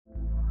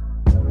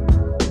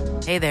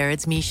Hey there,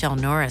 it's Michelle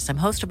Norris. I'm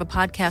host of a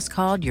podcast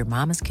called Your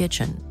Mama's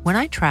Kitchen. When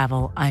I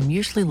travel, I'm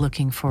usually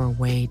looking for a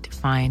way to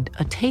find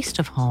a taste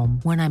of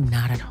home when I'm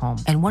not at home.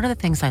 And one of the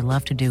things I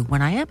love to do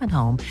when I am at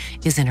home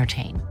is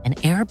entertain. And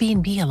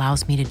Airbnb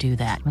allows me to do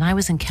that. When I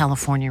was in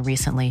California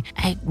recently,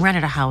 I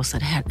rented a house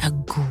that had a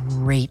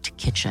great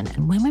kitchen.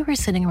 And when we were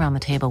sitting around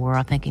the table, we were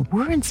all thinking,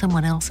 we're in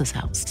someone else's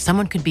house.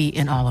 Someone could be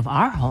in all of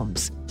our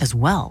homes as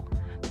well.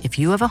 If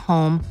you have a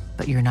home,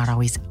 but you're not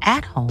always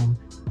at home,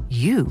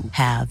 you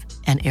have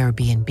an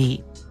Airbnb.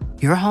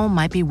 Your home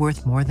might be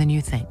worth more than you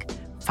think.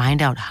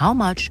 Find out how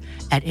much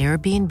at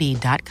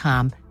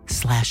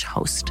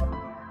airbnb.com/host.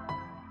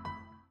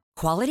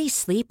 Quality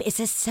sleep is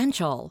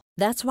essential.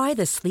 That's why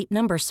the Sleep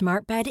Number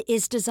Smart Bed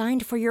is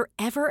designed for your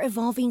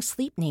ever-evolving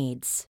sleep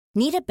needs.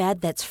 Need a bed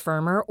that's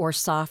firmer or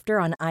softer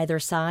on either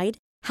side?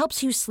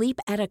 Helps you sleep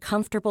at a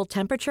comfortable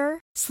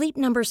temperature? Sleep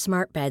Number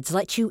Smart Beds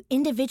let you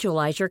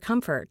individualize your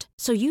comfort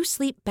so you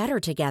sleep better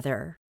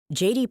together.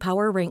 J.D.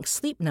 Power ranks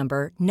Sleep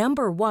Number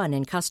number 1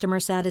 in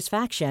customer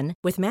satisfaction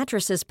with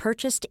mattresses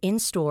purchased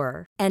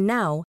in-store. And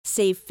now,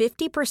 save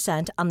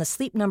 50% on the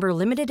Sleep Number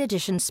Limited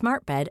Edition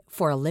Smart Bed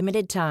for a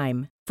limited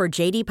time. For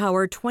J.D.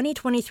 Power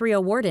 2023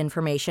 award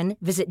information,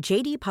 visit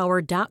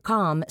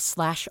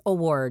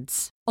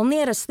jdpower.com/awards.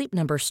 Only at a Sleep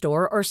Number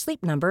store or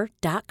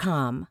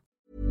sleepnumber.com.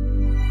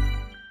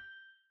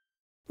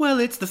 Well,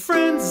 it's the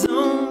Friend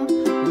Zone,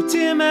 where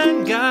Tim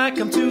and Guy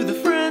come to the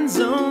Friend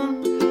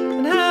Zone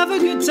and have a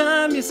good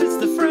time. Yes, it's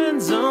the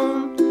Friend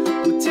Zone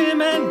with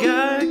Tim and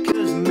Guy,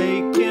 'cause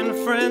making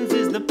friends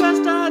is the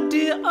best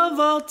idea of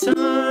all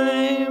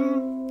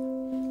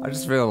time. I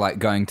just feel like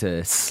going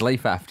to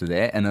sleep after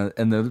that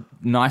in the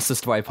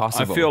nicest way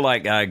possible. I feel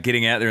like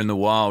getting out there in the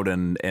wild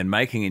and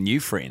making a new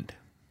friend.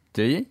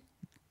 Do you?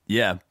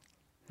 Yeah.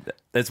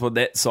 That's what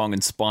that song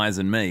inspires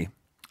in me.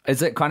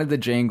 Is it kind of the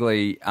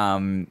jingly...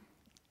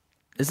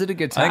 is it a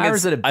guitar or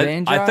is it a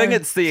banjo? I think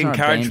it's the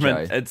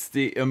encouragement. Banjo. It's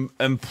the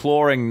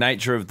imploring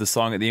nature of the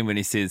song at the end when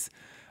he says,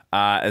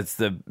 it's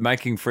the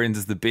making friends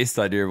is the best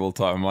idea of all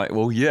time. I'm like,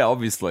 well, yeah,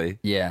 obviously.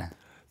 Yeah.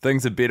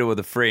 Things are better with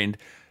a friend.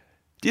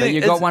 You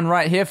got one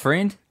right here,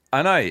 friend.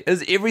 I know.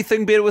 Is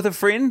everything better with a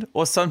friend?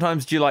 Or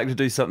sometimes do you like to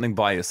do something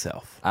by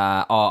yourself?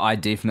 I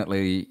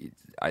definitely...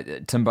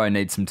 Timbo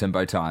needs some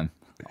Timbo time,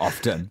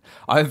 often.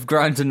 I've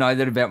grown to know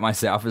that about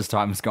myself as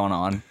time has gone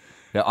on.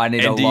 That I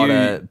need a lot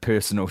of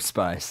personal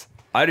space.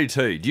 I do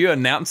too. Do you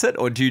announce it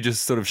or do you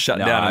just sort of shut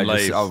down and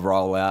leave? I'll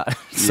roll out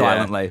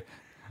silently.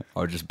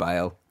 I'll just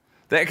bail.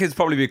 That could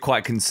probably be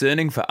quite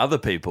concerning for other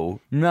people.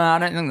 No, I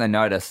don't think they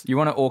notice. You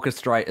want to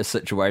orchestrate a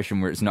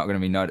situation where it's not going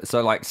to be noticed.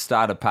 So, like,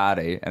 start a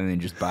party and then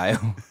just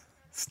bail.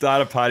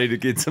 Start a party to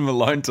get some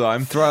alone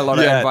time. Throw a lot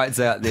of invites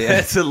out there.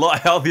 It's a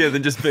lot healthier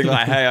than just being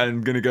like, hey,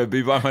 I'm going to go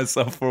be by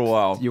myself for a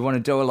while. You want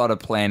to do a lot of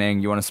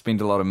planning. You want to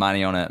spend a lot of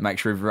money on it. Make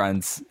sure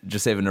everyone's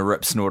just having a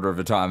rip snorter of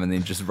a time and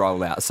then just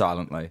roll out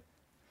silently.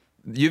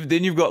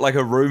 You've got like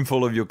a room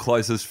full of your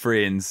closest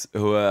friends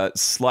who are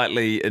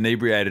slightly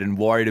inebriated and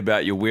worried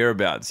about your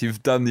whereabouts.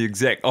 You've done the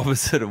exact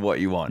opposite of what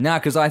you want. No,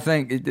 because I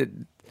think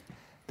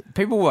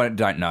people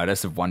don't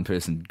notice if one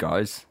person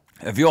goes.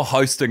 If you're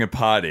hosting a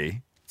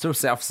party, it's all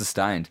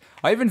self-sustained.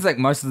 I even think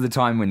most of the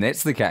time when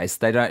that's the case,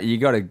 they don't. You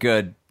got a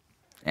good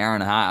hour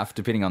and a half,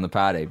 depending on the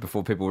party,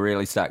 before people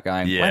really start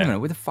going, wait a minute,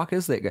 where the fuck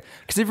is that guy?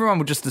 Because everyone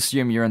will just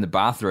assume you're in the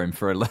bathroom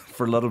for a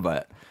little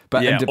bit.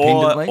 But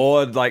independently.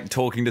 Or like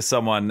talking to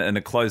someone in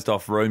a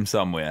closed-off room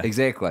somewhere.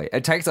 Exactly.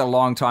 It takes a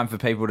long time for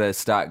people to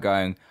start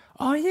going,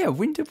 oh yeah,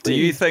 when did we... Do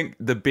you think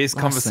the best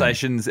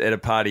conversations at a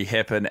party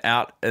happen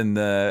out in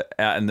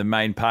the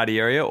main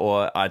party area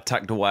or are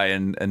tucked away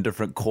in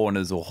different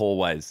corners or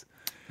hallways?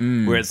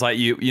 Where it's like,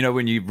 you know,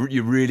 when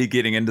you're really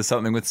getting into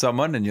something with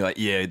someone and you're like,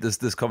 yeah,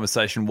 this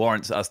conversation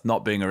warrants us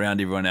not being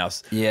around everyone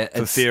else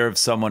for fear of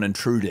someone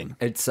intruding.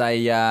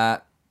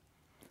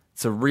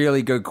 It's a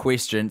really good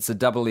question. It's a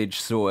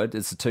double-edged sword.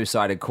 It's a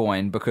two-sided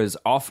coin because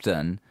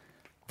often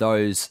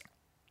those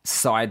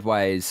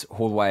sideways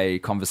hallway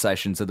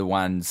conversations are the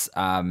ones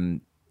that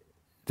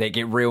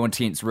get real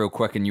intense real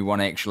quick and you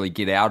want to actually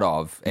get out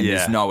of and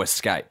there's no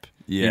escape.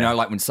 Yeah. You know,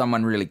 like when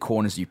someone really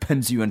corners you,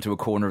 pins you into a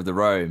corner of the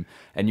room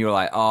and you're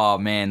like, oh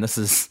man, this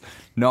is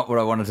not what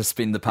I wanted to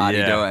spend the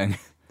party doing.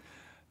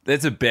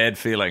 That's a bad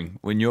feeling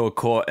when you're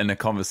caught in a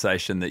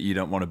conversation that you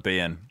don't want to be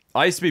in.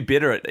 I used to be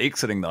better at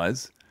exiting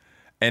those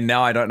and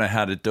now I don't know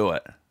how to do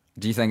it.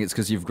 Do you think it's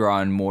because you've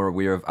grown more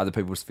aware of other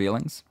people's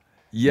feelings?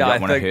 Yeah, you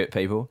don't want to hurt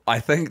people? I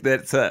think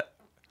that's it.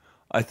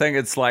 I think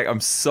it's like I'm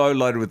so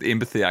loaded with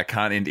empathy I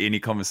can't end any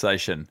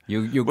conversation.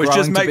 You're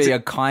growing to be a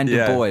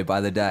kinder boy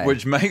by the day.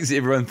 Which makes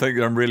everyone think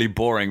that I'm really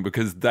boring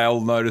because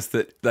they'll notice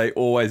that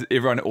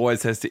everyone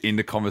always has to end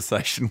a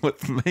conversation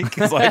with me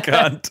because I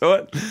can't do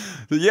it.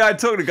 But yeah, I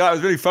talked to a guy, it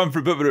was really fun for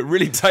a bit, but it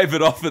really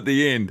tapered off at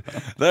the end.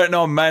 They don't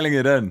know I'm mailing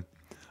it in.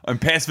 I'm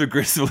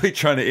passive-aggressively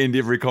trying to end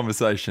every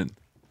conversation.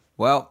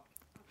 Well,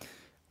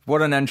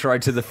 what an intro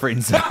to the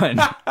friend zone.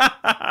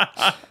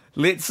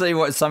 Let's see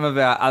what some of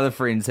our other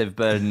friends have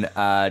been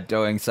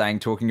doing, saying,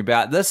 talking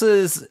about. This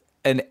is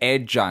an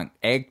adjunct,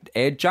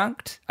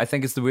 I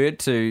think is the word,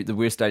 to the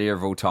worst idea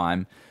of all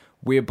time,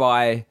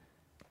 whereby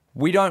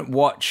we don't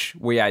watch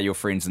We Are Your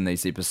Friends in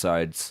these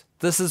episodes.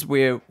 This is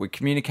where we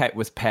communicate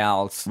with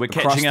pals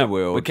across the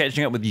world. We're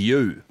catching up with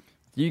you.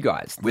 You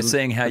guys. We're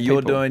seeing how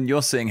you're doing.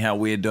 You're seeing how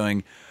we're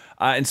doing.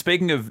 And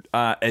speaking of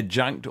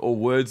adjunct or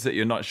words that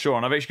you're not sure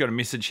on, I've actually got a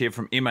message here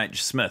from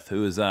M.H. Smith,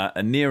 who is a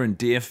near and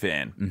dear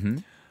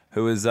fan,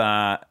 who is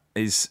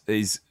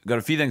he's got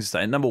a few things to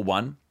say. Number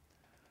one,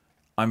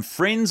 I'm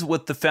friends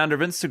with the founder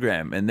of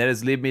Instagram, and that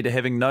has led me to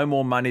having no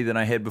more money than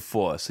I had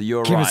before. So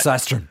you're right.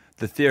 Systrom.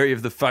 The theory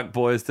of the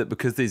fuckboys that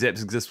because these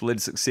apps exist will lead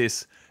to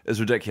success is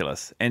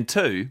ridiculous. And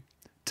two,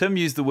 Tim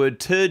used the word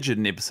turgid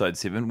in episode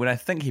 7 when I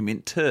think he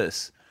meant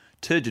terse.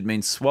 Turgid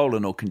means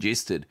swollen or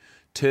congested.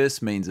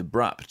 Terse means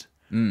abrupt.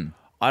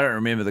 I don't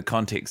remember the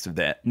context of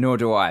that. Nor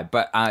do I,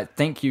 but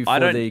thank you for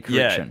the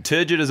correction. Yeah,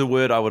 turgid is a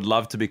word I would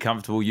love to be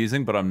comfortable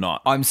using, but I'm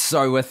not. I'm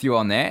so with you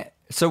on that.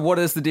 So what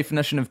is the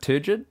definition of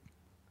turgid?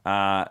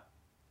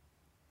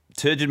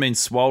 Turgid means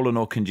swollen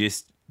or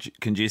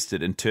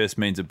congested, and terse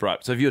means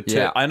abrupt. So if you're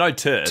I know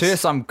terse.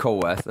 Terse I'm cool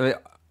with.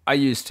 I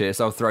use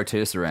terse. I'll throw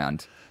terse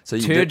around. So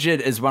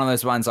turgid is one of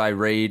those ones I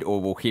read or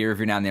will hear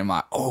every now and then. I'm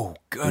like, oh,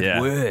 good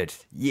word.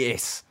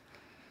 Yes.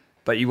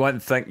 But you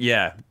won't think,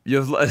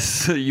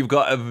 you've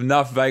got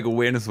enough vague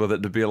awareness with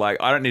it to be like,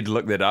 I don't need to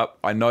look that up.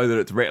 I know that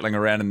it's rattling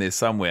around in there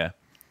somewhere.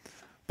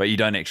 But you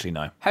don't actually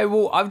know. Hey,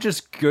 well, I've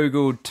just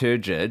Googled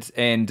turgid,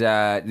 and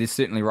they're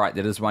certainly right.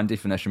 That is one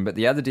definition. But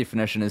the other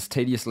definition is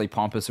tediously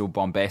pompous or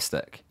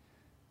bombastic.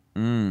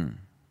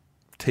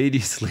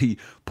 Tediously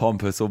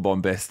pompous or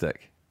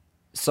bombastic.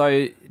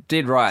 So,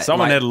 dead right.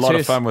 Someone had a lot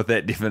of fun with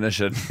that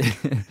definition.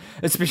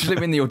 Especially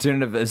when the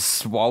alternative is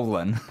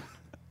swollen.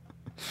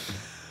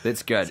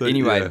 That's good. So,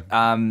 anyway,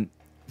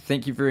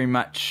 thank you very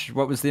much.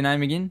 What was their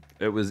name again?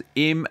 It was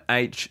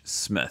M.H.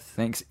 Smith.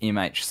 Thanks,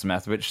 M.H.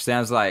 Smith, which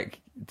sounds like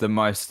the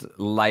most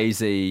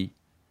lazy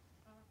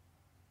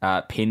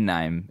pen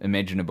name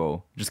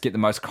imaginable. Just get the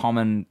most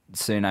common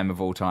surname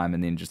of all time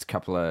and then just a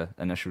couple of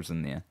initials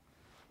in there.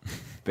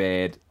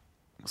 Bad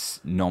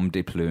nom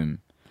de plume.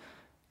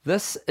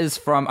 This is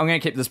from, I'm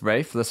going to keep this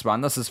brief, this one.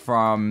 This is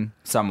from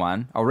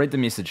someone. I'll read the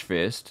message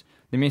first.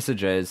 The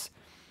message is,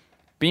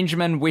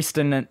 Benjamin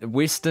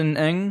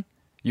Westoning,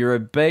 you're a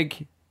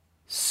big,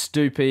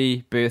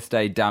 stoopy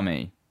birthday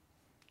dummy.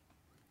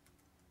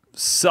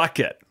 Suck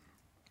it.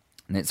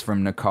 And that's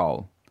from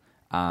Nicole.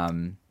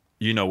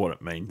 You know what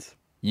it means.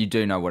 You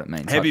do know what it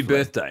means. Happy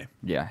birthday.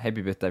 Yeah,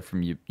 happy birthday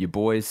from your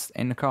boys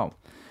and Nicole.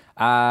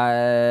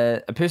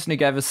 A person who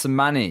gave us some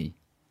money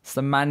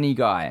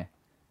guy,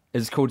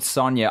 is called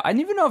Sonia. I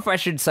never know if I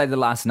should say the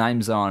last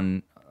names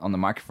on the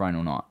microphone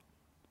or not.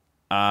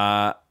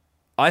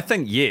 I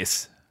think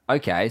yes.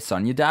 Okay,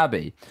 Sonia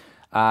Darby.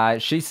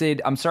 She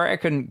said, I'm sorry I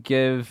couldn't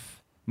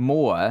give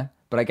more,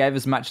 but I gave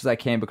as much as I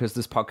can because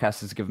this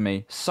podcast has given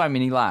me so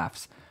many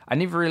laughs. I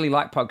never really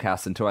liked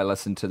podcasts until I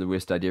listened to The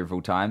Worst Idea of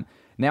All Time.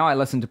 Now I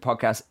listen to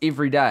podcasts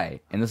every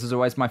day, and this is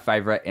always my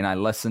favorite, and I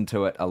listen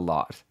to it a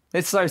lot.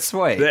 It's so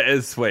sweet. That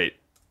is sweet.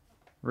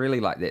 Really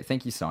like that.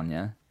 Thank you,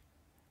 Sonia.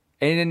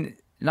 And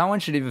no one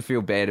should ever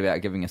feel bad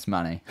about giving us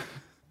money.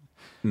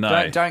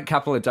 No. Don't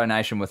couple a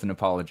donation with an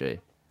apology.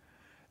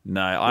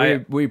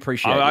 No, we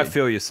appreciate it. I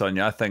feel you,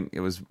 Sonia. I think it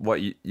was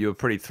you were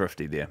pretty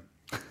thrifty there.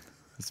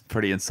 It's a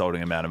pretty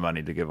insulting amount of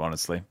money to give,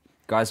 honestly.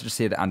 Guys, just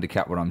here to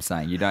undercut what I'm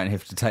saying. You don't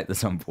have to take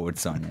this on board,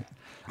 Sonia.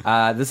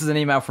 This is an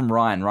email from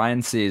Ryan.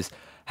 Ryan says,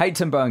 hey,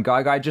 Timbo and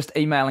Guy, just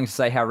emailing to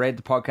say how rad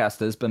the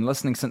podcast is. Been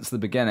listening since the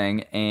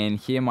beginning and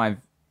hear my...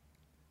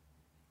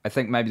 I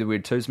think maybe the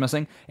word two's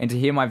missing. And to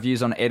hear my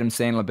views on Adam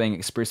Sandler being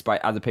expressed by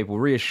other people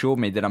reassured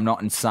me that I'm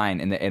not insane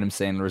and that Adam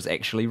Sandler is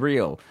actually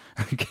real.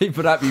 Keep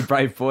it up, you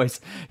brave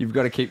boys. You've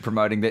got to keep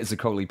promoting that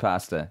Zaccoli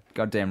pasta.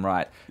 Goddamn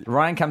right.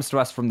 Ryan comes to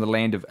us from the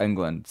land of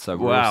England, so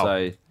we're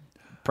also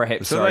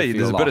perhaps sorry for your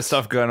There's a loss. bit of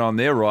stuff going on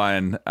there,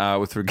 Ryan,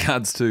 with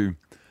regards to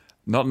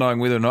not knowing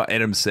whether or not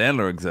Adam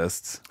Sandler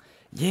exists.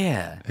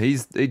 Yeah. He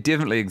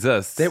definitely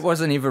exists. That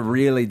wasn't ever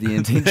really the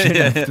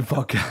intention of the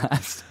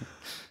podcast.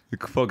 The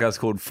podcast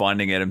called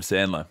Finding Adam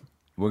Sandler.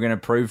 We're going to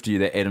prove to you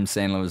that Adam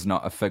Sandler was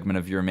not a figment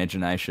of your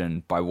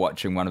imagination by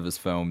watching one of his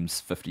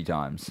films 50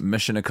 times.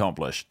 Mission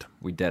accomplished.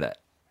 We did it.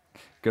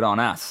 Good on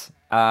us.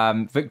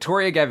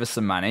 Victoria gave us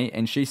some money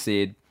and she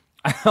said,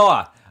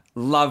 oh,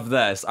 love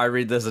this. I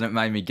read this and it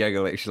made me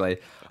giggle, actually.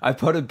 I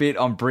put a bet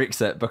on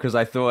Brexit because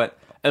I thought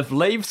if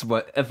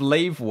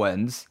Leave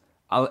wins,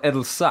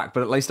 it'll suck,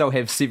 but at least I'll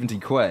have 70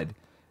 quid.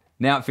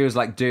 Now it feels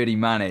like dirty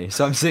money,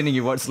 so I'm sending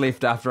you what's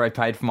left after I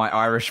paid for my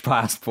Irish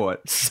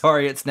passport.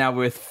 Sorry, it's now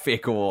worth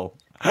feck all.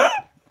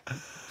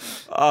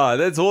 Oh,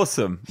 that's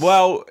awesome.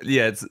 Well,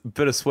 yeah, it's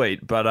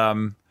bittersweet, but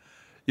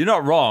you're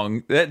not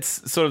wrong.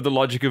 That's sort of the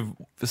logic of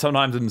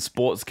sometimes in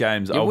sports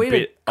games. Yeah, we had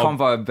a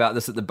convo about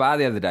this at the bar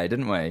the other day,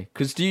 didn't we?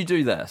 Because do you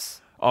do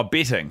this? Oh,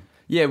 betting.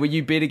 Yeah, where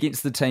you bet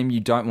against the team you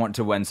don't want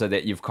to win so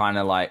that you've kind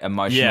of like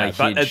emotionally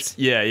hedged.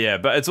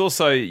 But it's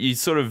also, you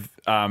sort of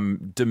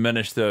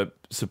diminish the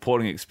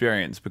supporting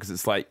experience because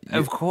it's like...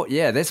 Of course,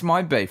 yeah, that's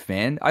my beef,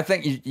 man. I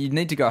think you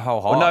need to go whole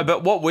hog. Well, no,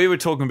 but what we were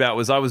talking about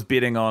was I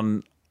bet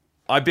on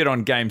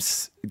game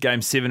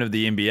 7 of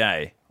the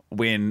NBA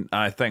when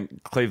I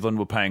think Cleveland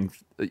were paying,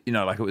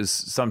 like it was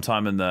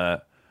sometime in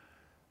the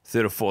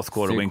third or fourth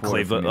quarter when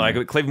Cleveland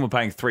were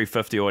paying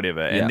 $3.50 or whatever,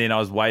 and then I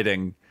was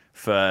waiting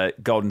for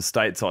Golden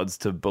State's odds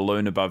to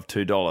balloon above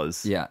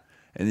 $2. Yeah.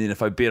 And then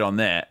if I bet on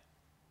that,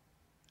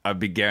 I'd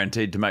be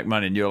guaranteed to make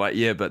money. And you're like,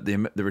 yeah, but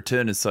the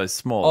return is so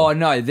small. Oh,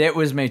 no, that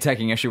was me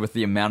taking issue with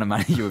the amount of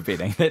money you were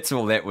betting. That's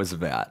all that was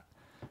about.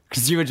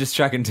 Because you were just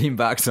chucking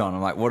 $10 on.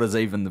 I'm like, what is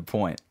even the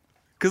point?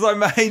 Because I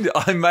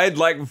made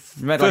like...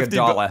 You made like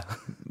 $1.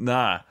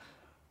 Nah.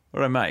 What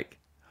did I make?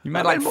 You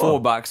made like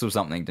 $4 or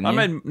something, didn't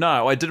you?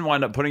 No, I didn't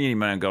wind up putting any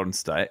money on Golden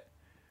State.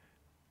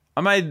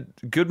 I made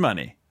good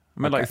money.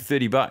 I made like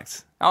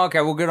 $30. Oh,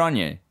 okay, well, good on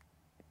you.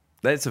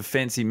 That's a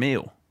fancy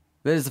meal.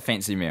 That is a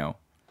fancy meal.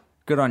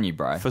 Good on you,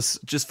 bro. For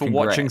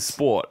watching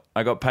sport.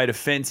 I got paid a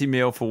fancy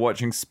meal for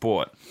watching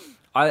sport.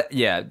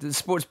 The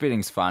sports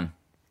betting's fun.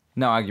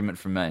 No argument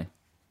from me.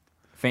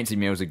 Fancy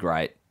meals are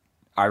great.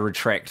 I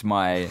retract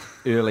my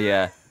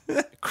earlier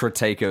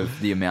critique of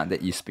the amount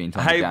that you spent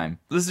on the game.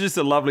 This is just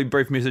a lovely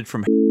brief message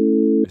from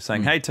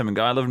saying, Hey, Tim and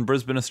Guy, I live in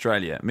Brisbane,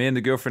 Australia. Me and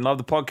the girlfriend love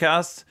the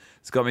podcast.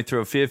 It's got me through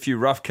a fair few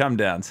rough come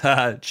downs.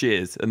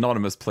 Cheers.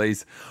 Anonymous,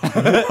 please.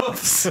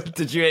 Whoops.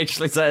 Did you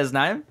actually say his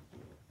name?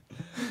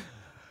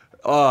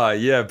 Oh,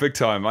 yeah, big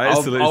time.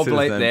 I'll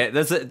bleep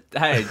that.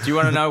 Hey, do you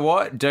want to know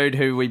what? Dude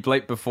who we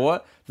bleeped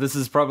before, this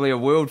is probably a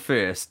world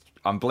first.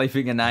 I'm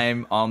bleeping a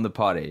name on the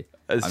potty.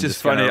 It's I'm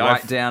just funny.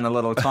 Write down a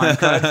little time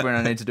code when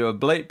I need to do a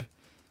bleep.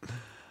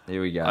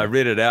 There we go. I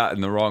read it out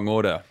in the wrong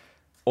order.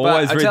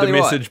 Always read the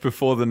message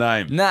before the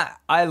name. Nah,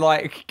 I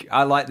like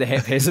the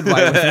haphazard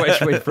way with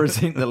which we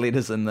present the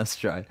letters in this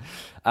show.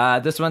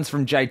 This one's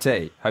from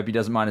JT. Hope he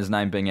doesn't mind his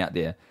name being out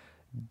there.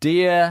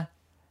 Dear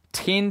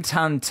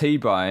 10-ton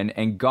T-Bone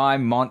and Guy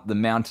Mont the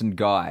Mountain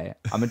Guy,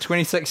 I'm a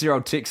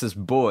 26-year-old Texas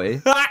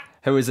boy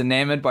who is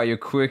enamored by your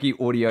quirky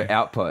audio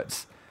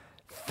outputs.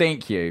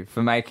 Thank you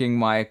for making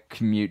my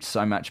commute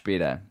so much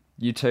better.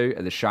 You two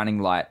are the shining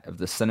light of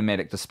the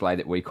cinematic display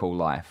that we call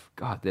life.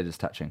 God, that is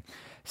touching.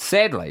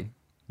 Sadly,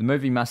 that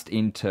movie must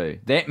end too.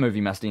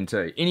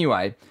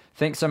 Anyway,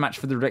 thanks so much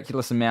for the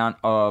ridiculous amount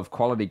of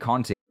quality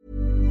content.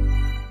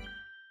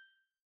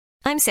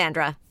 I'm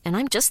Sandra, and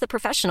I'm just the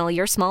professional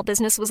your small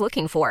business was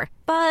looking for.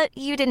 But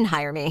you didn't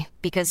hire me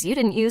because you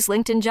didn't use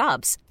LinkedIn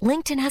Jobs.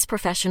 LinkedIn has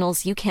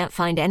professionals you can't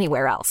find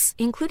anywhere else,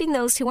 including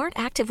those who aren't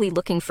actively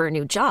looking for a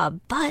new job,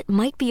 but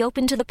might be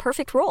open to the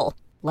perfect role,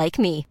 like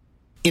me.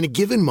 In a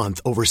given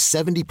month, over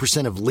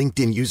 70% of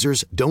LinkedIn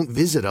users don't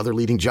visit other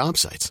leading job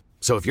sites.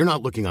 So if you're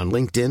not looking on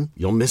LinkedIn,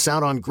 you'll miss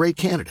out on great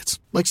candidates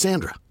like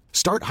Sandra.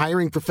 Start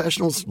hiring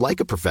professionals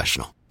like a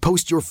professional.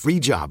 Post your free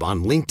job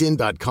on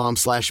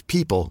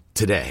linkedin.com/people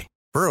today.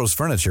 Burrow's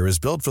furniture is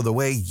built for the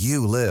way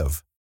you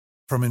live.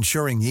 From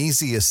ensuring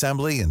easy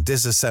assembly and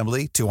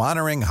disassembly to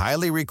honoring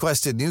highly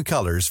requested new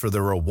colors for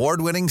their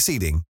award-winning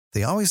seating,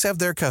 they always have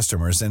their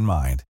customers in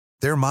mind.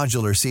 Their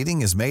modular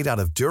seating is made out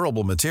of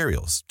durable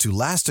materials to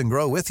last and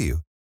grow with you.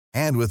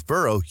 And with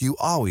Burrow, you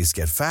always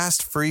get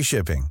fast, free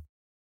shipping.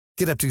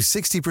 Get up to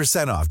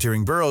 60% off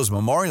during Burrow's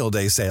Memorial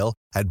Day sale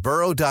at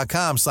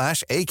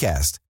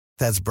burrow.com/ACAST.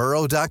 That's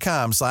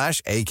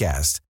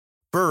burrow.com/ACAST.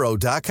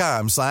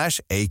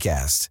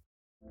 burrow.com/ACAST.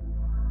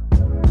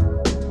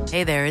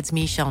 Hey there, it's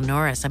Michelle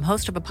Norris. I'm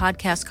host of a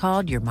podcast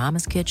called Your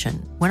Mama's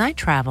Kitchen. When I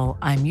travel,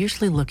 I'm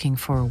usually looking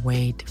for a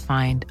way to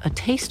find a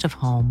taste of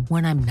home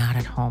when I'm not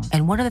at home.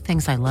 And one of the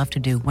things I love to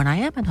do when I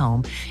am at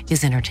home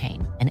is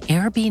entertain. And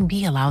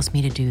Airbnb allows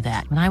me to do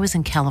that. When I was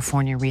in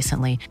California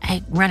recently,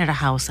 I rented a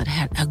house that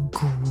had a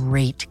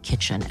great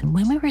kitchen. And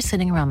when we were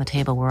sitting around the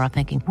table, we were all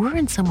thinking, we're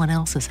in someone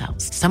else's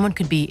house. Someone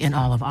could be in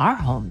all of our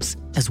homes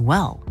as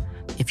well.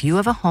 If you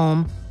have a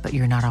home, but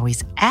you're not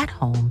always at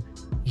home,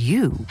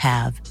 you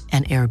have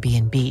an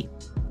Airbnb.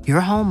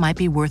 Your home might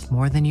be worth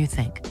more than you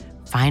think.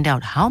 Find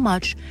out how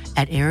much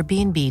at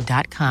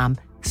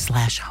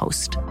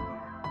airbnb.com/host.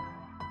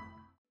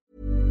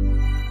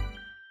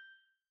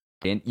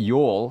 And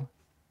y'all,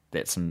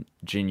 that's some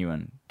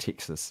genuine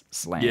Texas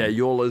slang. Yeah,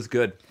 y'all is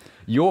good.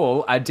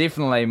 Y'all are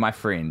definitely my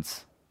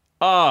friends.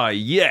 Oh,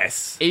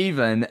 yes.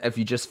 Even if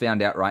you just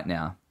found out right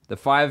now. The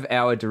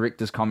 5-hour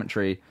director's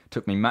commentary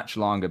took me much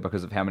longer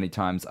because of how many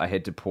times I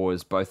had to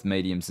pause both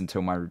mediums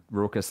until my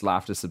raucous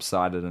laughter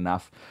subsided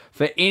enough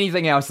for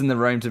anything else in the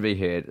room to be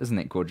heard. Isn't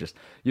that gorgeous?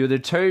 You're the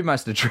two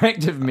most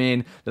attractive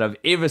men that I've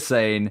ever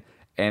seen,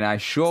 and I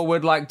sure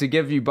would like to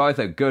give you both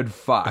a good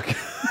fuck.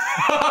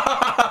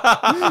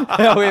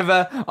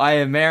 However, I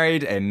am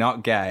married and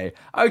not gay.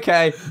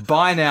 Okay,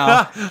 bye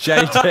now,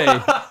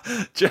 JT.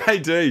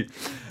 JD.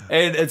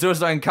 And it's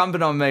also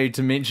incumbent on me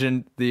to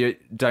mention the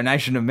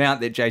donation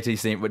amount that JT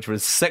sent, which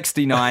was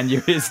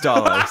 $69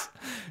 US.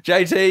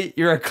 JT,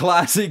 you're a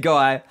classy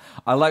guy.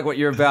 I like what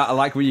you're about. I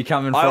like where you're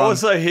coming from. I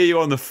also hear you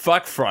on the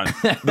fuck front.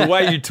 The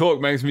way you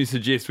talk makes me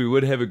suggest we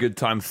would have a good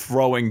time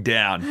throwing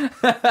down.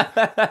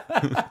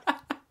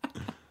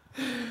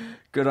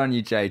 Good on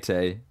you,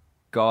 JT.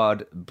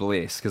 God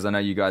bless, because I know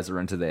you guys are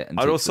into that.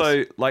 I'd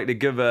also like to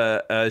give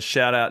a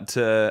shout out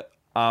to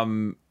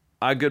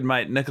our good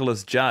mate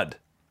Nicholas Judd,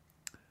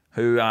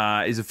 who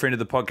is a friend of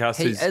the podcast.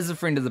 He is a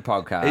friend of the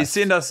podcast. He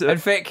sent us. In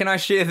fact, can I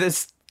share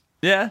this?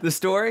 Yeah, the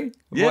story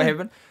of yeah. what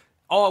happened.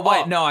 Oh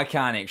wait, no, I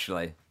can't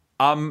actually.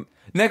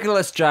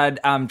 Nicholas Judd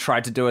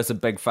tried to do us a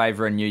big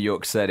favor in New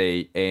York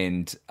City,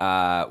 and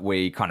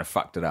we kind of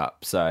fucked it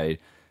up. So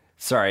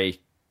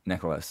sorry,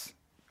 Nicholas.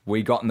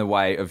 We got in the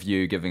way of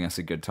you giving us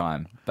a good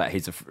time, but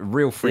he's a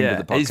real friend of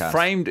the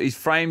podcast. He's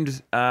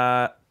framed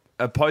a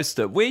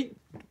poster. We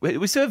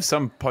still have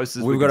some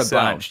posters. We've got a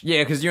bunch.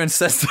 Yeah, because you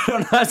insisted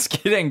on us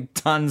getting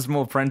tons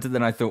more printed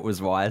than I thought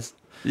was wise.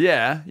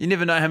 Yeah, you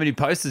never know how many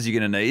posters you're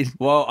going to need.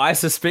 Well, I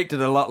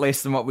suspected a lot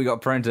less than what we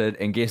got printed,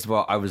 and guess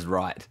what? I was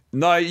right.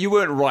 No, you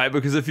weren't right,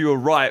 because if you were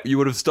right, you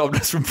would have stopped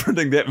us from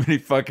printing that many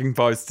fucking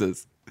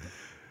posters.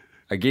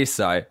 I guess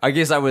so. I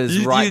guess I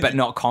was right, but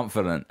not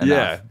confident enough.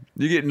 Yeah,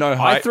 you get no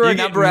high. I threw a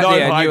number out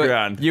there, and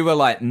ground. You were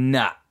like,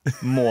 nah,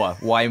 more,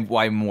 way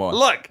more.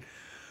 Look,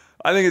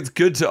 I think it's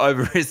good to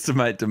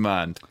overestimate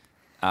demand.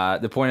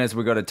 The point is,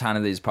 we've got a ton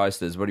of these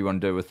posters. What do you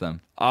want to do with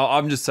them?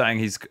 I'm just saying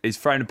he's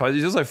framed a poster.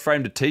 He's also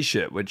framed a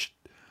T-shirt, which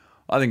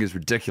I think is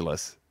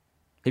ridiculous.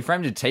 He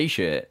framed a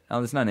T-shirt. Oh,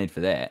 there's no need for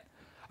that.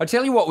 I'll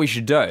tell you what we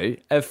should do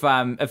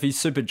if he's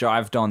super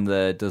jived on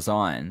the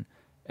design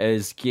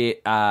is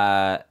get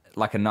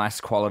like a nice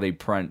quality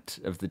print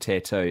of the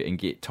tattoo and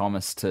get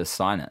Thomas to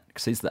sign it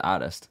because he's the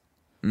artist.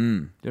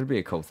 It'll be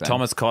a cool thing.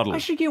 Thomas Coddle. I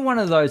should get one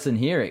of those in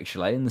here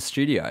actually in the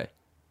studio.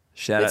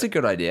 That's a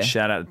good idea.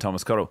 Shout out to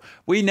Thomas Coddle.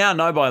 We now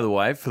know, by the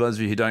way, for those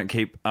of you who don't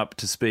keep up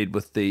to speed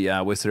with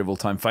the Worst of All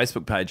Time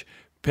Facebook page,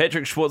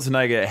 Patrick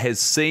Schwarzenegger has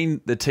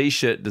seen the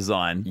T-shirt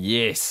design.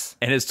 Yes.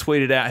 And has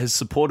tweeted out his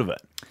support of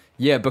it.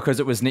 Yeah, because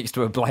it was next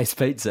to a Blaze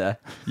Pizza.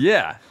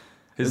 Yeah.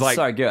 It's like,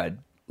 so good.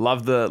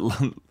 Love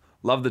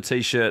the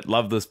T-shirt,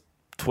 love this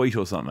tweet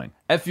or something.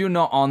 If you're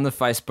not on the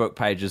Facebook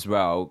page as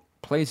well,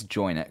 please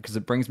join it because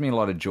it brings me a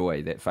lot of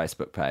joy, that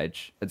Facebook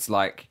page. It's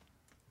like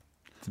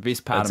the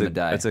best part of the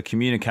day. It's a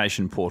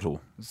communication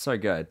portal. It's so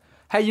good.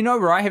 Hey, you know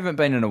where I haven't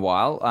been in a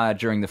while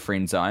during the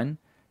Friend Zone?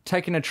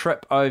 Taking a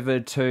trip over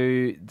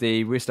to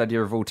the Worst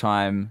Idea of All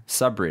Time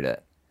subreddit.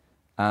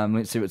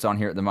 Let's see what's on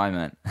here at the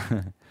moment.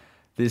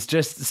 There's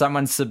just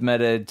someone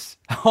submitted...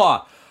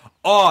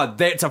 Oh,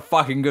 that's a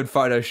fucking good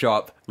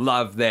Photoshop.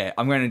 Love that.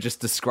 I'm going to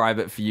just describe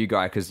it for you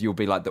guys because you'll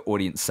be like the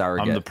audience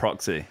surrogate. I'm the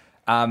proxy.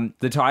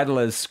 The title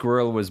is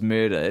Squirrel Was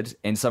Murdered,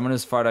 and someone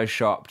has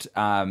photoshopped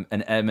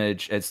an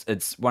image.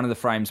 It's one of the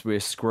frames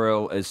where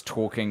Squirrel is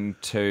talking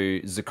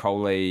to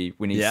Zaccoli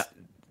when he's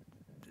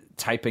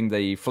taping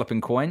the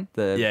flipping coin.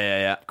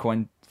 The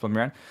coin flipping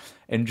around.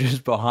 And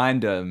just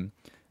behind him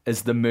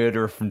is the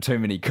murderer from Too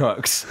Many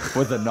Cooks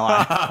with a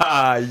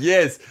knife.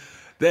 Yes.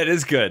 That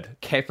is good.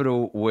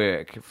 Capital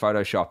work,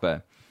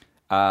 Photoshopper.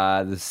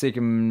 The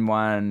second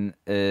one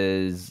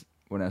is...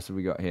 What else have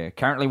we got here?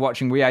 Currently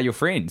watching We Are Your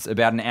Friends,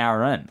 about an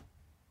hour in.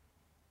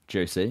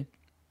 Juicy.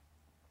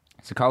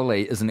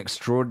 Zaccoli is an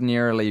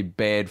extraordinarily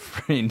bad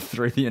friend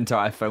through the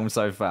entire film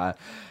so far.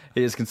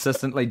 He is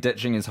consistently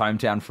ditching his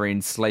hometown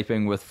friends,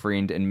 sleeping with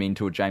friend and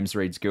mentor James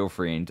Reed's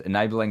girlfriend,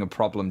 enabling a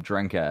problem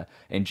drinker,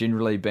 and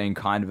generally being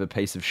kind of a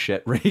piece of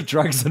shit, ready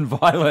drugs and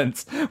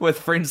violence with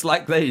friends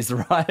like these,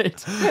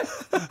 right?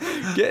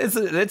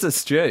 That's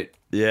astute.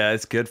 Yeah,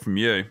 it's good from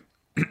you.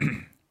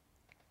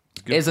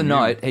 As a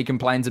note, he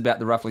complains about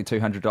the roughly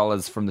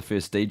 $200 from the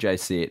first DJ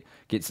set,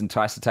 gets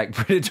enticed to take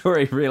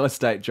predatory real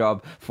estate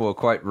job for,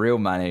 quote, real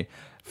money,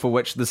 for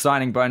which the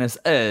signing bonus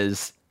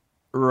is...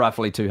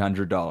 roughly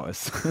 $200.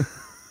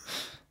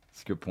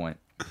 That's a good point.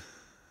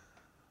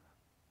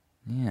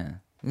 Yeah.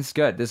 This is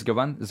good. This is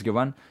a good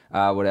one.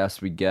 What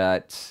else we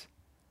got?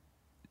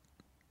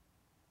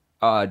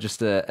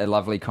 Just a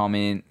lovely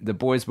comment. The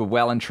boys were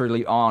well and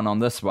truly on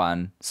this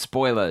one.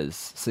 Spoilers.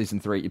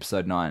 Season 3,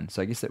 episode 9.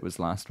 So I guess that was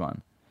the last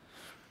one.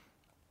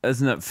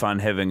 Isn't it fun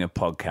having a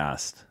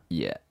podcast?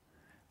 Yeah.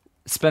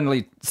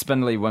 Spindly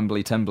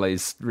Wimbly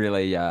Timbly's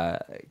really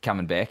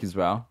coming back as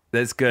well.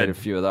 That's good. Had a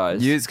few of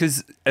those. Yeah,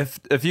 because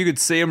if you could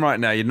see him right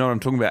now, you'd know what I'm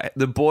talking about.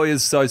 The boy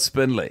is so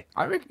spindly.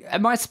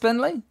 Am I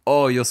spindly?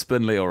 Oh, you're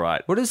spindly, all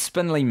right. What does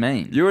spindly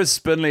mean? You're as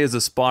spindly as a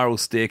spiral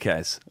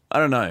staircase. I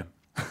don't know.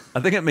 I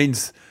think it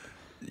means,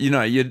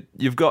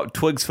 you've got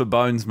twigs for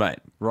bones, mate.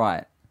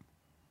 Right.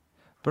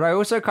 But I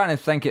also kind of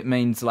think it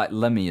means like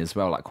limmy as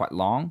well, like quite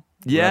long.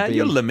 Yeah,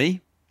 you're limmy.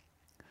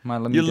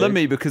 You're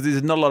limmy because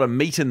there's not a lot of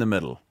meat in the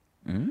middle.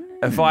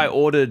 If I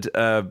ordered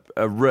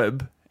a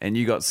rib and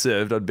you got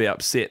served, I'd be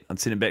upset. I'd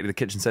send it back to the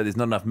kitchen and say there's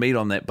not enough meat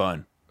on that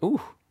bone. Ooh.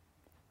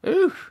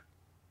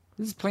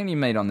 There's plenty of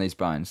meat on these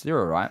bones. They're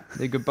all right.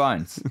 They're good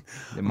bones.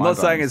 I'm not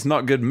saying it's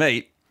not good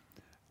meat.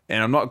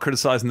 And I'm not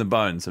criticizing the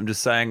bones. I'm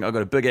just saying I've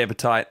got a big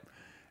appetite,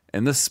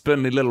 and this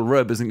spindly little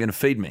rib isn't going to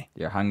feed me.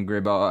 You're hungry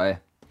boy.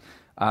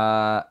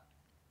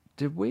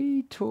 Did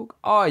we talk?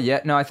 Oh, yeah.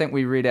 No, I think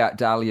we read out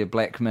Dahlia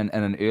Blackman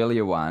in an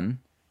earlier one.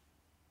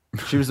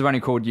 She was the one who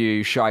called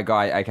you Shy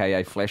Guy,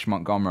 a.k.a. Flash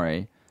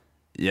Montgomery.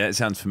 Yeah, it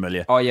sounds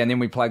familiar. Oh, yeah, and then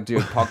we plugged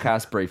your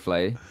podcast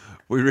briefly.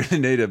 We really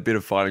need a better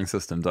filing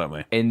system, don't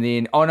we? And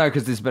then, oh, no,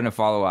 because there's been a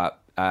follow-up.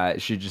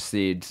 She just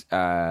said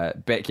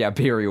backyard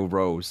burial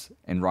rules,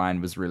 and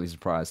Ryan was really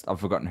surprised. I've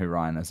forgotten who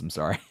Ryan is, I'm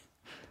sorry.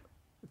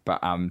 But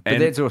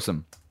that's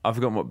awesome. I've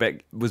forgotten what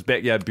was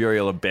backyard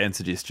burial a band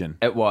suggestion.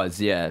 It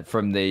was, yeah,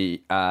 from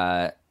the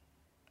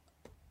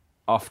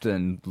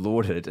often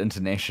lauded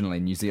internationally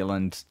New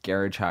Zealand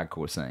garage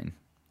hardcore scene.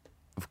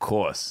 Of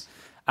course.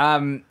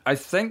 I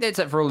think that's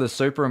it for all the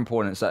super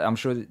important. So I'm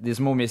sure there's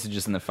more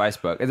messages in the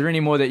Facebook. Are there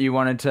any more that you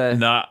wanted to?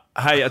 Nah.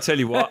 Hey, I tell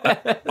you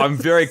what, I'm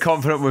very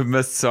confident we've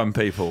missed some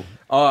people.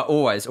 Oh,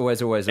 always.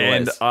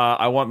 And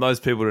I want those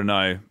people to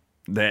know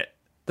that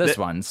this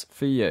one's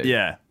for you.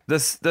 Yeah.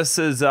 This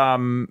is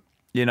that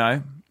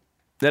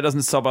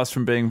doesn't stop us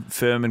from being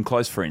firm and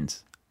close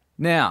friends.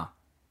 Now,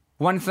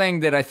 one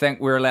thing that I think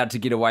we're allowed to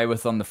get away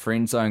with on the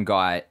Friendzone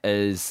guy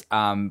is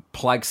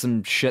plug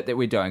some shit that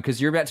we're doing, because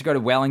you're about to go to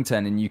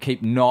Wellington and you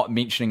keep not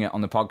mentioning it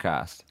on the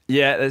podcast.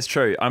 Yeah, that's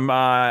true. I'm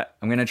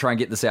going to try and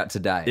get this out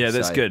today. Yeah,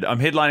 that's good. I'm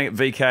headlining at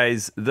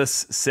VK's this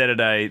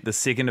Saturday, the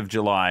 2nd of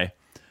July.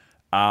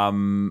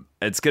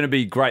 It's going to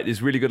be great.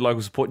 There's really good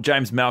local support.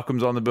 James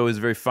Malcolm's on the bill. He's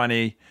a very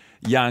funny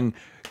young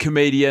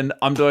comedian.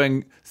 I'm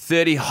doing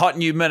 30 hot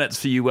new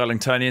minutes for you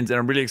Wellingtonians, and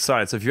I'm really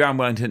excited. So if you're in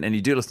Wellington and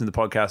you do listen to the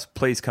podcast,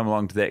 please come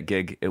along to that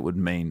gig. It would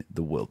mean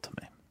the world to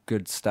me.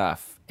 Good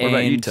stuff. What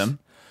about you, Tim?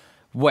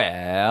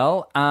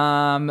 Well,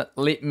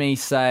 let me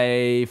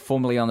say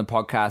formally on the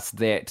podcast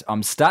that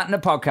I'm starting a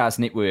podcast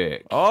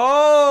network.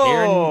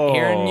 Oh,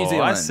 here in New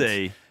Zealand. I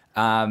see.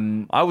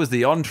 I was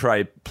the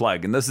entree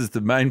plug, and this is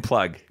the main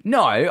plug.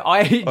 No,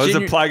 I was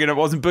a plug, and it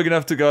wasn't big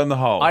enough to go in the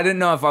hole. I didn't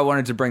know if I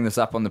wanted to bring this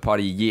up on the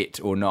potty yet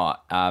or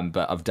not,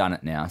 but I've done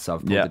it now, so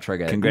I've pulled the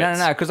trigger. Congrats.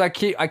 No, because I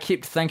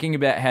kept thinking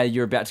about how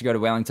you're about to go to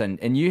Wellington,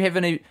 and you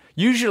haven't.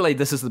 Usually,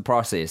 this is the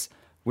process.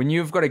 When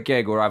you've got a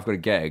gig or I've got a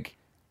gig,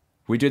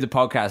 we do the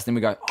podcast, then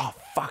we go, oh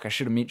fuck, I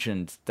should have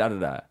mentioned da da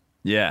da.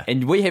 Yeah,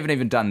 and we haven't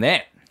even done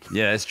that.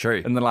 Yeah, that's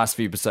true. In the last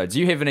few episodes,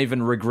 you haven't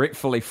even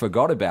regretfully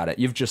forgot about it.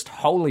 You've just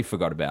wholly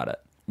forgot about it.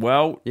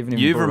 Well,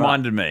 you've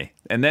reminded me,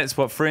 and that's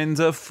what friends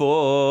are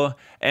for.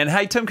 And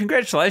hey, Tim,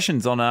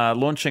 congratulations on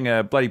launching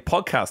a bloody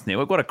podcast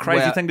network. What a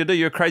crazy thing to do.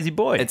 You're a crazy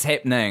boy. It's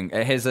happening.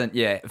 It hasn't,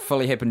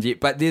 fully happened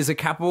yet. But there's a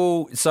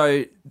couple.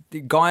 So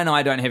Guy and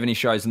I don't have any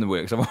shows in the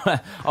works.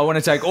 I want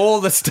to take all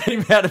the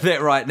steam out of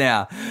that right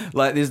now.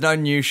 Like, there's no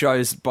new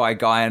shows by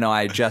Guy and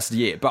I just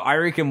yet. But I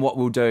reckon what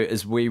we'll do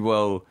is we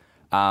will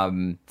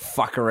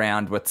fuck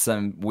around with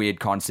some weird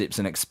concepts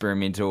and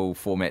experimental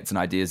formats and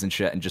ideas and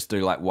shit, and just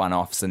do like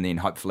one-offs, and then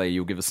hopefully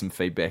you'll give us some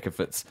feedback if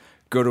it's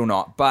good or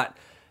not. But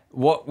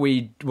what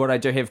I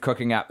do have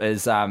cooking up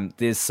is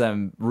there's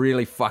some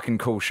really fucking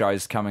cool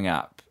shows coming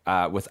up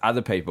with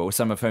other people,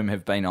 some of whom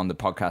have been on the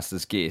podcast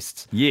as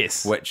guests.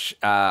 Yes, which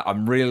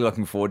I'm really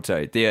looking forward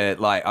to. They're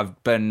like,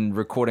 I've been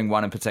recording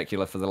one in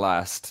particular for the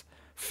last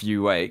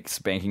few weeks,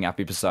 banking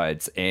up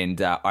episodes, and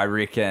I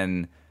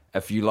reckon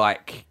if you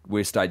like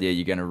Worst Idea,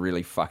 you're going to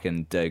really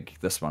fucking dig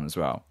this one as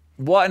well.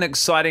 What an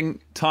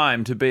exciting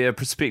time to be a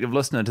prospective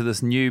listener to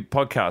this new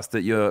podcast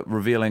that you're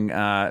revealing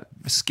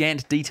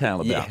scant detail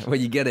about. Yeah, well,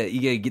 you gotta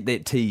get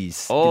that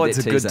tease. Oh, it's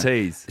a good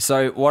tease.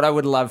 So what I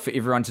would love for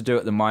everyone to do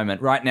at the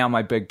moment, right now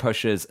my big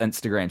push is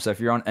Instagram. So if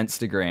you're on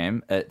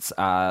Instagram, it's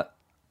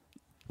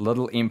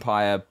Little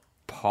Empire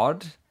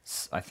Pod.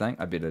 I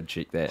think I better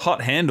check that.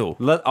 Hot handle.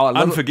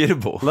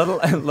 Unforgettable.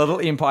 Little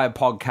Empire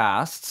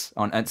Podcasts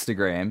on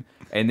Instagram,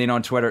 and then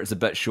on Twitter it's a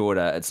bit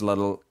shorter. It's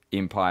Little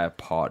Empire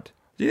Pod.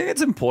 Do you think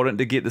it's important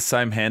to get the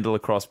same handle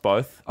across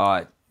both?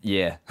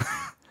 Yeah,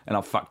 and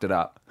I fucked it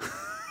up.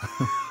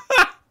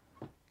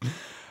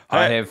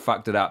 I have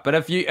fucked it up. But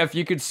if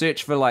you could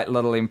search for like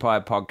Little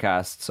Empire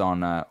Podcasts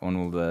on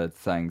all the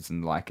things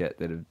and like it,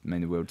 that'd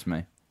mean the world to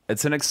me.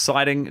 It's an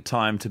exciting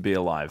time to be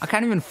alive. I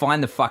can't even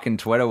find the fucking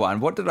Twitter one.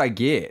 What did I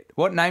get?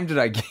 What name did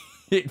I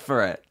get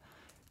for it?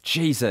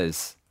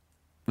 Jesus.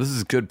 This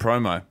is good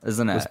promo.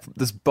 Isn't it?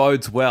 This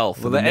bodes well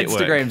for the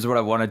network. Instagram's what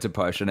I wanted to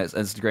push, and it's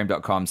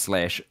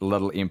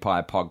instagram.com/Little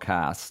Empire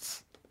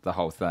Podcasts, the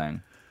whole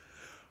thing.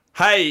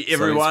 Hey,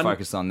 everyone. So let's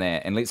focus on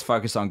that. And let's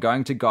focus on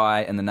going to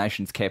Guy in the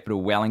nation's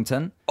capital,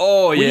 Wellington.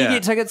 Oh, yeah. Where do you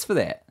get tickets for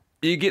that?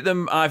 You get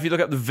them if you look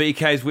up the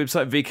VK's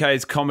website,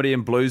 VK's Comedy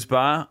and Blues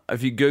Bar.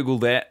 If you Google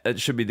that, it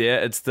should be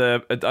there.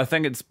 I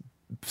think it's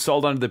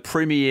sold under the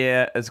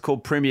Premiere. It's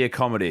called Premiere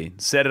Comedy.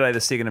 Saturday, the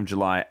 2nd of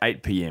July,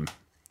 8 p.m.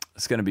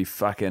 It's going to be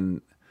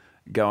fucking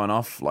going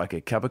off like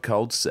a cup of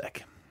cold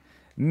sick.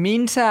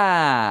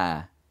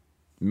 Minta.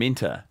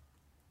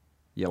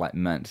 Yeah, like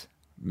mint.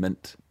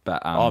 Mint.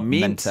 But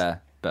mint.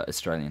 Minta, but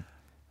Australian.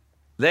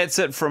 That's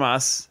it from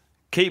us.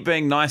 Keep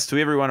being nice to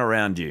everyone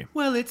around you.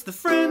 Well, it's the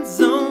Friend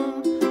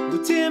Zone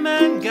with Tim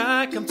and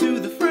Guy. Come to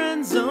the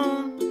Friend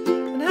Zone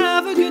and have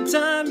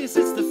yes,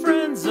 it's the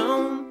Friend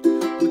Zone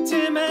with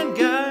Tim and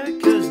Guy,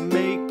 'cause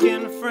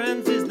making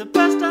friends is the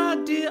best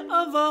idea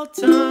of all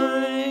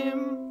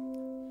time.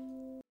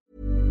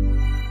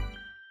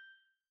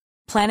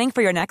 Planning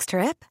for your next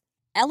trip?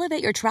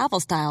 Elevate your travel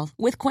style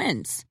with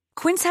Quince.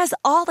 Quince has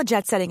all the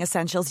jet-setting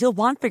essentials you'll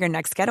want for your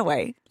next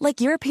getaway,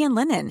 like European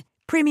linen,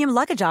 premium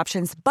luggage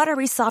options,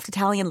 buttery soft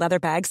Italian leather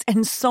bags,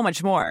 and so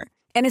much more.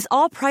 And is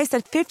all priced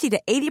at 50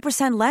 to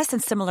 80% less than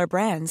similar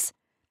brands.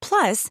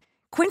 Plus,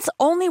 Quince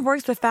only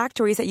works with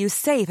factories that use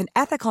safe and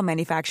ethical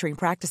manufacturing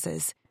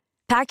practices.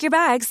 Pack your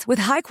bags with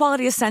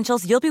high-quality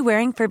essentials you'll be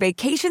wearing for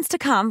vacations to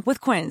come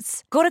with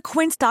Quince. Go to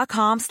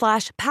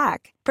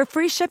quince.com/pack for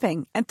free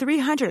shipping and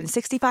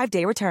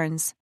 365-day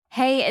returns.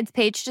 Hey, it's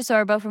Paige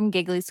DeSorbo from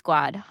Giggly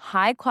Squad.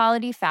 High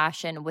quality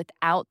fashion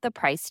without the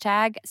price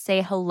tag.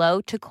 Say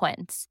hello to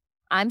Quince.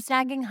 I'm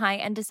snagging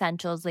high-end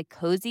essentials like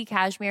cozy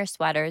cashmere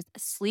sweaters,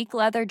 sleek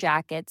leather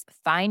jackets,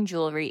 fine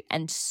jewelry,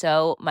 and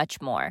so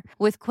much more.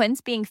 With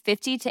Quince being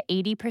 50 to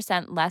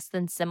 80% less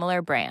than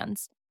similar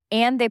brands.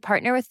 And they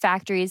partner with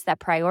factories that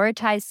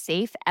prioritize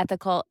safe,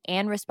 ethical,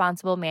 and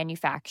responsible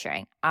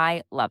manufacturing.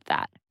 I love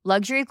that.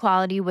 Luxury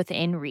quality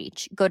within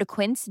reach. Go to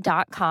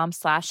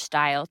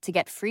quince.com/style to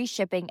get free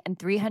shipping and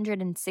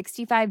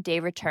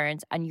 365-day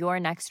returns on your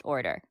next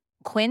order.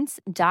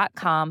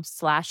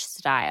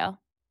 Quince.com/style.